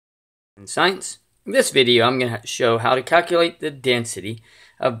In science, in this video I'm going to show how to calculate the density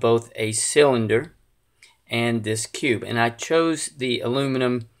of both a cylinder and this cube. And I chose the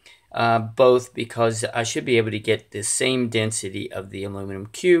aluminum both because I should be able to get the same density of the aluminum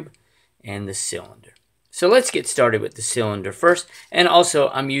cube and the cylinder. So let's get started with the cylinder first. And also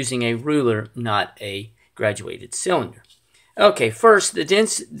I'm using a ruler, not a graduated cylinder. Okay, first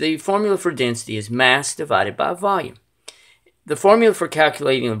the formula for density is mass divided by volume. The formula for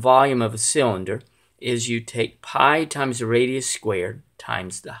calculating the volume of a cylinder is you take pi times the radius squared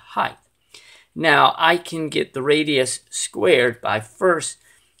times the height. Now, I can get the radius squared by first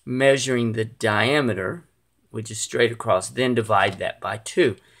measuring the diameter, which is straight across, then divide that by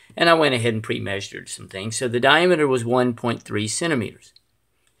 2. And I went ahead and pre-measured some things. So the diameter was 1.3 centimeters.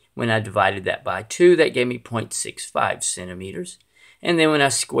 When I divided that by 2, that gave me 0.65 centimeters. And then when I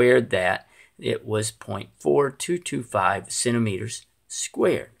squared that, it was 0.4225 centimeters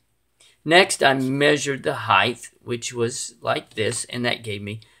squared. Next, I measured the height, which was like this, and that gave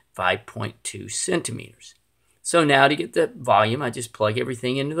me 5.2 centimeters. So now to get the volume, I just plug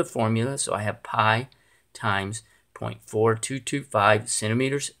everything into the formula. So I have pi times 0.4225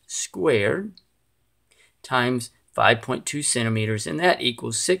 centimeters squared times 5.2 centimeters, and that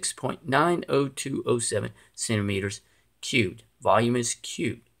equals 6.90207 centimeters cubed. Volume is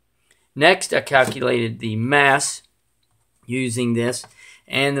cubed. Next, I calculated the mass using this,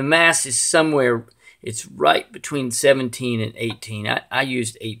 and the mass is somewhere, it's right between 17 and 18. I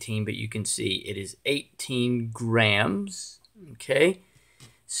used 18, but you can see it is 18 grams, okay?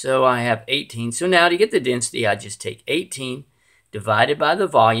 So I have 18. So now to get the density, I just take 18 divided by the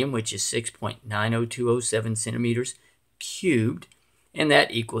volume, which is 6.90207 centimeters cubed, and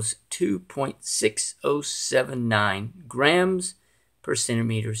that equals 2.6079 grams per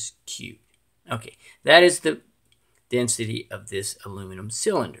centimeters cubed. Okay, that is the density of this aluminum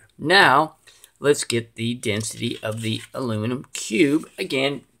cylinder. Now, let's get the density of the aluminum cube.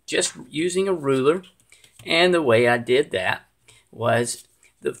 Again, just using a ruler. And the way I did that was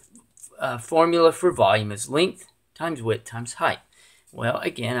the formula for volume is length times width times height. Well,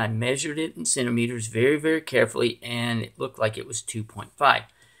 again, I measured it in centimeters very, very carefully, and it looked like it was 2.5.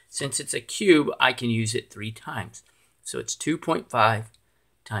 Since it's a cube, I can use it 3 times. So it's 2.5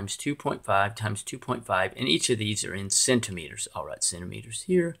 times 2.5 times 2.5, and each of these are in centimeters. I'll write centimeters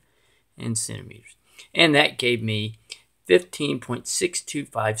here and centimeters. And that gave me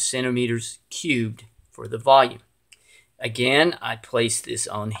 15.625 centimeters cubed for the volume. Again, I placed this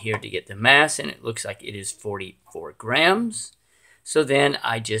on here to get the mass, and it looks like it is 44 grams. So then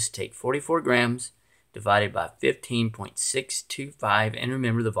I just take 44 grams divided by 15.625, and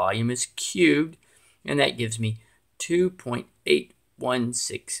remember the volume is cubed, and that gives me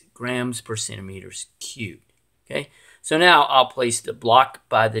 2.816 grams per centimeters cubed. Okay, so now I'll place the block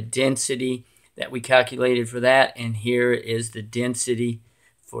by the density that we calculated for that, and here is the density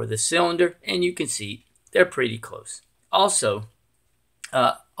for the cylinder, and you can see they're pretty close. Also,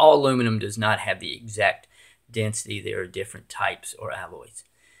 all aluminum does not have the exact density. There are different types or alloys.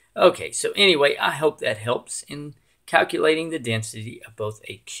 Okay, so anyway, I hope that helps in calculating the density of both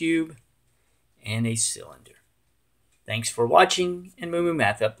a cube and a cylinder. Thanks for watching, and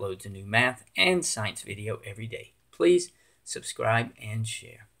MooMooMath uploads a new math and science video every day. Please subscribe and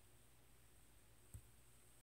share.